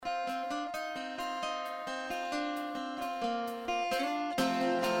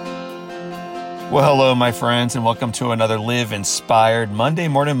Well, hello, my friends, and welcome to another Live Inspired Monday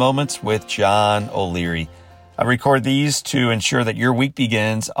Morning Moments with John O'Leary. I record these to ensure that your week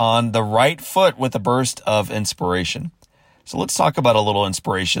begins on the right foot with a burst of inspiration. So let's talk about a little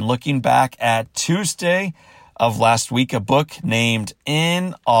inspiration. Looking back at Tuesday of last week, a book named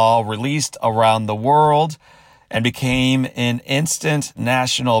In Awe released around the world and became an instant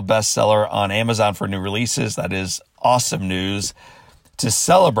national bestseller on Amazon for new releases. That is awesome news. To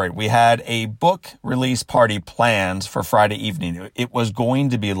celebrate, we had a book release party planned for Friday evening. It was going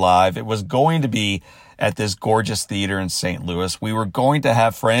to be live. It was going to be at this gorgeous theater in St. Louis. We were going to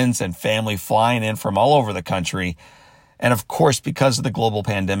have friends and family flying in from all over the country. And of course, because of the global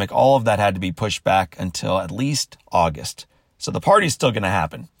pandemic, all of that had to be pushed back until at least August. So the party's still going to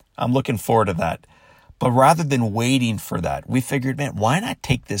happen. I'm looking forward to that. But rather than waiting for that, we figured, man, why not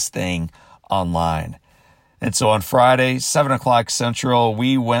take this thing online? And so on Friday, 7 o'clock Central,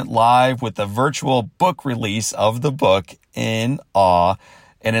 we went live with the virtual book release of the book In Awe.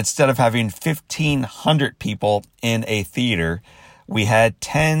 And instead of having 1,500 people in a theater, we had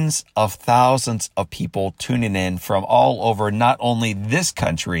tens of thousands of people tuning in from all over, not only this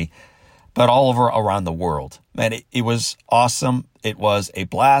country, but all over around the world. Man, it was awesome. It was a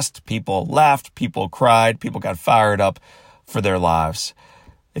blast. People laughed, people cried, people got fired up for their lives.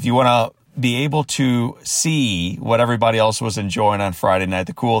 If you want to be able to see what everybody else was enjoying on Friday night,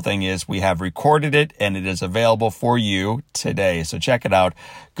 the cool thing is we have recorded it and it is available for you today. So check it out.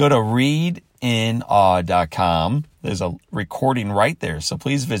 Go to readinawe.com. There's a recording right there. So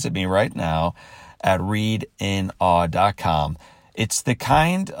please visit me right now at readinawe.com. It's the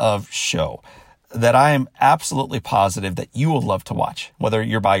kind of show that I am absolutely positive that you will love to watch. Whether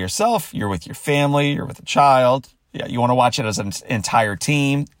you're by yourself, you're with your family, you're with a child, you want to watch it as an entire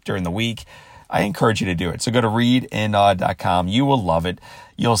team during the week, I encourage you to do it. So go to readinawe.com. You will love it.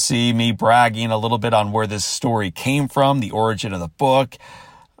 You'll see me bragging a little bit on where this story came from, the origin of the book,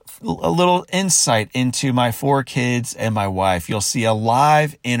 a little insight into my 4 kids and my wife. You'll see a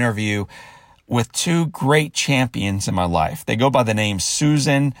live interview with 2 great champions in my life. They go by the name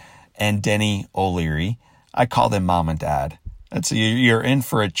Susan and Denny O'Leary. I call them Mom and Dad. And so you're in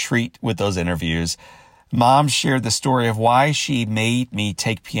for a treat with those interviews. Mom shared the story of why she made me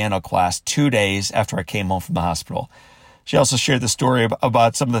take piano class 2 days after I came home from the hospital. She also shared the story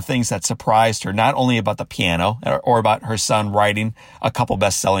about some of the things that surprised her, not only about the piano or about her son writing a couple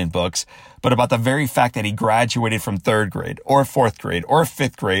best-selling books, but about the very fact that he graduated from 3rd grade or 4th grade or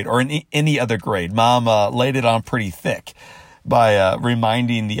 5th grade or any other grade. Mom laid it on pretty thick by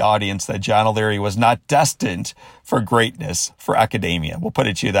reminding the audience that John O'Leary was not destined for greatness for academia. We'll put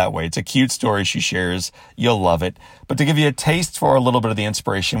it to you that way. It's a cute story she shares. You'll love it. But to give you a taste for a little bit of the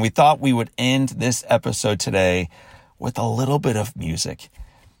inspiration, we thought we would end this episode today with a little bit of music.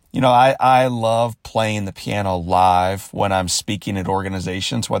 You know, I love playing the piano live when I'm speaking at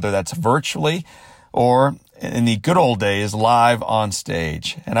organizations, whether that's virtually or in the good old days, live on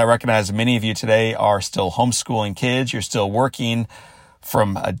stage. And I recognize many of you today are still homeschooling kids. You're still working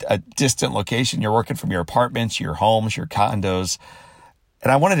from a distant location. You're working from your apartments, your homes, your condos.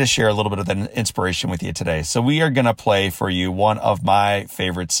 And I wanted to share a little bit of that inspiration with you today. So we are going to play for you one of my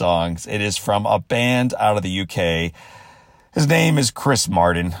favorite songs. It is from a band out of the UK. His name is Chris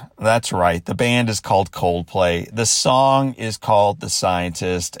Martin. That's right. The band is called Coldplay. The song is called The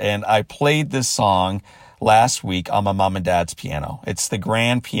Scientist. And I played this song last week on my mom and dad's piano. It's the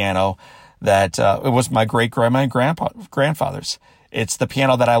grand piano that it was my great-grandma and grandfather's. It's the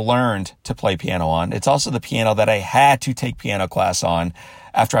piano that I learned to play piano on. It's also the piano that I had to take piano class on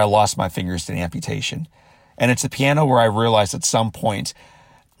after I lost my fingers to the amputation. And it's the piano where I realized at some point,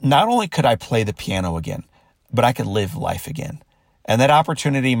 not only could I play the piano again, but I could live life again. And that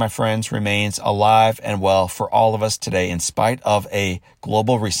opportunity, my friends, remains alive and well for all of us today, in spite of a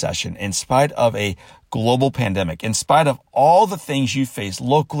global recession, in spite of a global pandemic, in spite of all the things you face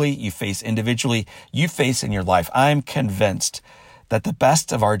locally, you face individually, you face in your life. I'm convinced that the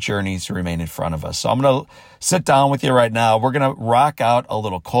best of our journeys remain in front of us. So I'm going to sit down with you right now. We're going to rock out a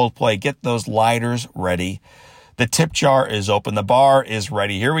little Coldplay, get those lighters ready. The tip jar is open. The bar is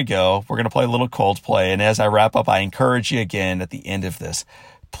ready. Here we go. We're going to play a little Coldplay. And as I wrap up, I encourage you again at the end of this,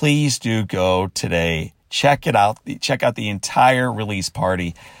 please do go today. Check it out. Check out the entire release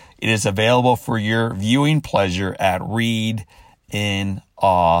party. It is available for your viewing pleasure at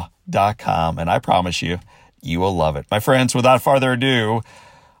readinawe.com. And I promise you, you will love it. My friends, without further ado,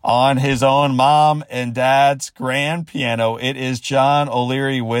 on his own mom and dad's grand piano, it is John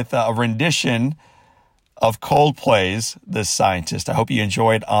O'Leary with a rendition of Coldplay's The Scientist. I hope you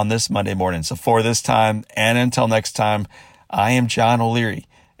enjoyed on this Monday morning. So for this time and until next time, I am John O'Leary,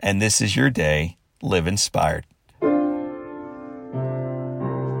 and this is your day live inspired.